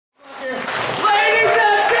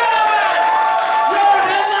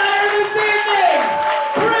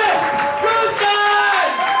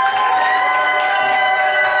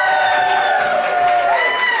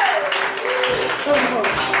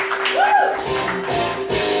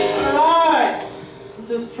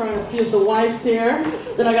trying to see if the wife's here.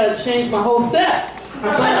 Then I got to change my whole set.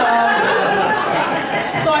 But,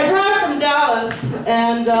 so I drive from Dallas,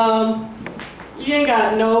 and you ain't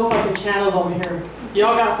got no fucking channels over here.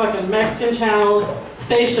 Y'all got fucking Mexican channels,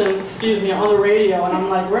 stations, excuse me, on the radio, and I'm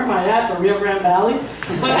like, where am I at? The Rio Grande Valley?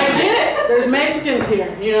 But I get it. There's Mexicans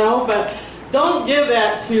here, you know, but don't give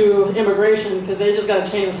that to immigration, because they just got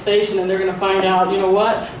to change the station and they're going to find out, you know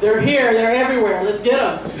what? They're here, they're everywhere, let's get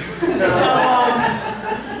them. So,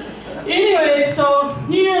 anyway, so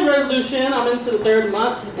New Year's resolution, I'm into the 3rd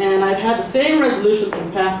month, and I've had the same resolution for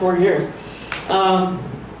the past 4 years. Trying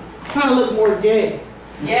to look more gay.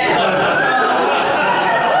 Yeah.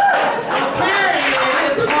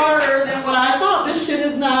 Apparently, it's harder than what I thought. This shit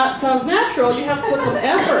is not comes natural. You have to put some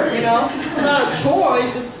effort, you know? It's not a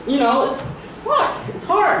choice. It's, you know, it's, fuck, it's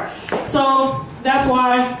hard. So that's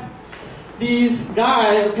why these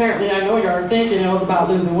guys, apparently, I know you are thinking it was about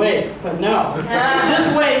losing weight, but no. This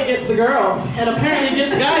weight gets the girls, and apparently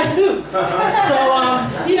gets the guys too. So,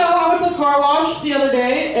 you know, I went to the car wash the other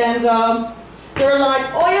day, and they were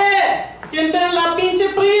like, oye, ¿quién tiene la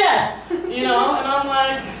pinche Prius? You know, and I'm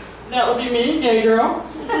like, that would be me, gay girl.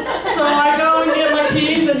 So I go and get my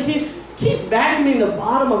keys, and he keeps vacuuming the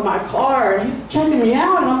bottom of my car, and he's checking me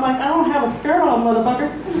out, and I'm like, I don't have a skirt on, motherfucker.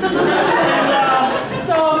 And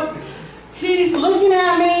so he's looking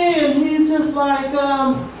at me, and he's just like,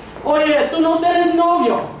 oye, tú no tienes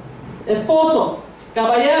novio, esposo,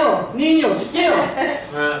 caballero, niños, chiquillos.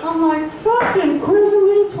 I'm like, fucking quizzing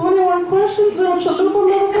me, 21 questions, little chalupa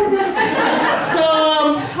motherfucker. So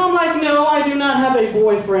I'm like, no, I do not have a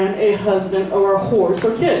boyfriend, a husband, or a horse,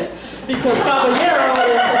 or kids. Because caballero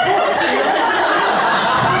is a horse.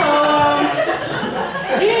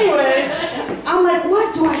 So, anyways, I'm like,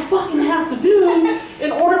 what do I fucking have to do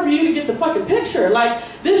in order for you to get the fucking picture? Like,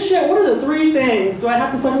 this shit, what are the 3 things? Do I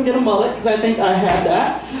have to fucking get a mullet? Because I think I have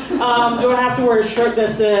that. Do I have to wear a shirt that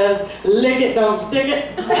says, lick it, don't stick it?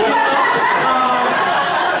 I'm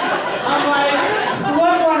like,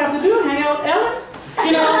 what do I have to do? Hang out with Ellen?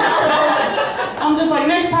 You know, so I'm just like,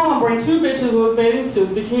 next time I'll bring 2 bitches with bathing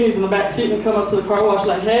suits, bikinis in the back seat, and come up to the car wash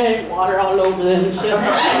like, hey, water all over them and shit. You know?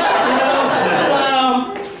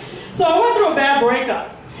 So I went through a bad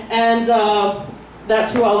breakup, and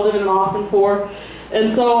that's who I was living in Austin for.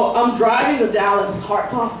 And so I'm driving to Dallas,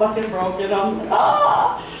 heart's all fucking broken. I'm like,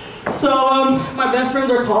 ah. So my best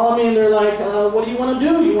friends are calling me, and they're like, what do you want to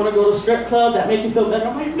do? You want to go to a strip club that make you feel better?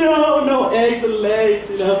 I'm like, no eggs and legs,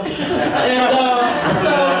 you know. And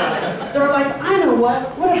so they're like, I know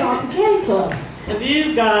what about the candy club? And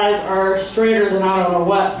these guys are straighter than I don't know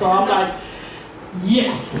what. So I'm like,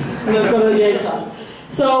 yes, let's go to the gay club.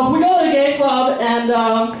 So we go to the gay club, and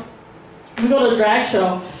we go to a drag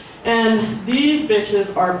show, and these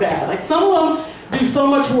bitches are bad. Like, some of them do so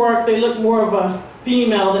much work, they look more of a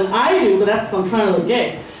female than I do, but that's because I'm trying to look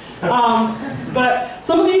gay. But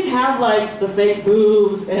some of these have like the fake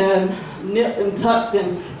boobs and nipped and tucked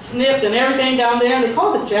and snipped and everything down there, and they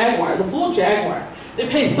call it the Jaguar, the full Jaguar. They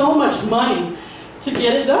pay so much money to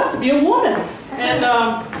get it done, to be a woman. And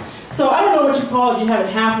so I don't know what you call it, if you have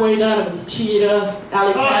it halfway done, if it's cheetah,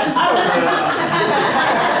 alley cat, I don't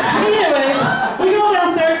know. Anyways, we go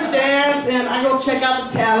downstairs to dance, and I go check out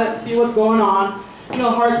the talent, see what's going on. You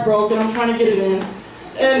know, heart's broken, I'm trying to get it in.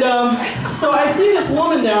 And so I see this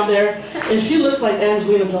woman down there, and she looks like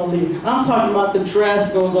Angelina Jolie. I'm talking about the dress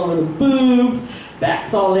goes over the boobs,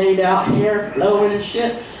 back's all laid out, hair flowing and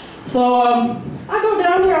shit. So I go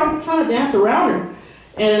down there, I'm trying to dance around her.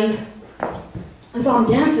 And as I'm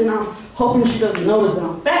dancing, I'm hoping she doesn't notice that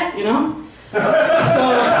I'm fat, you know? So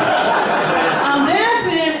I'm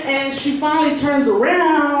dancing, and she finally turns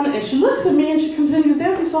around, and she looks at me, and she continues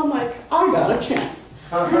dancing, so I'm like, I got a chance.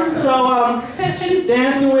 So she's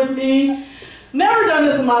dancing with me. Never done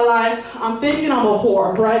this in my life. I'm thinking I'm a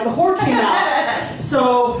whore, right? The whore came out.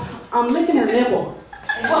 So I'm licking her nipple.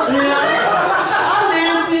 You know? I'm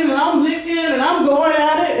dancing, and I'm licking, and I'm going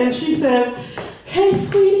at it, and she says, hey,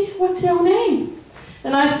 sweetie, what's your name?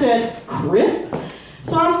 And I said, Crist.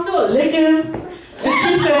 So I'm still licking, and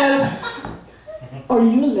she says, are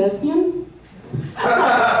you a lesbian?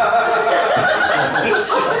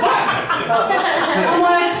 I'm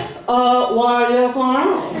like, why, yes, I am.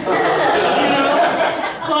 You know?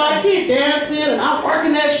 So I keep dancing, and I'm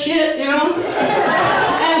working that shit, you know?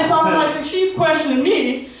 And so I'm like, if she's questioning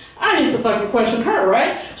me, I need to fucking question her,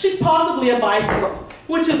 right? She's possibly a bisexual,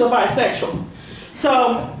 which is a bisexual.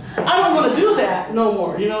 So I don't want to do that no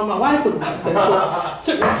more. You know, my wife was bisexual.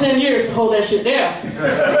 Took me 10 years to hold that shit down.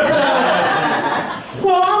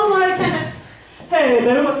 So I'm like, hey,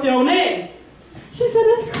 baby, what's your name? She said,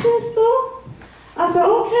 it's Crystal. I said,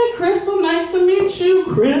 okay, Crystal, nice to meet you,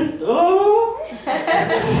 Crystal.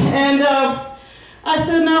 And I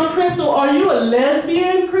said, now, Crystal, are you a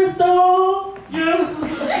lesbian, Crystal? Yeah.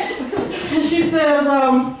 And she says,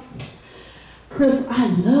 Chris, I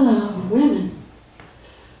love women,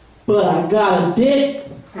 but I got a dick.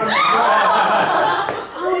 I'm like,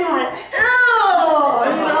 ew,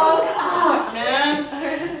 you know, fuck,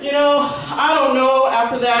 man. You know, I don't know,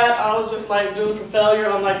 after that, I was just like doomed for failure.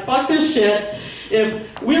 I'm like, fuck this shit.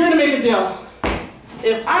 If we're gonna make a deal,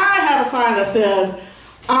 if I have a sign that says,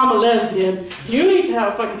 I'm a lesbian, you need to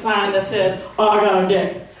have a fucking sign that says, oh, I got a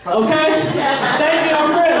dick. Okay? Thank you,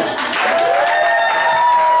 I'm Chris.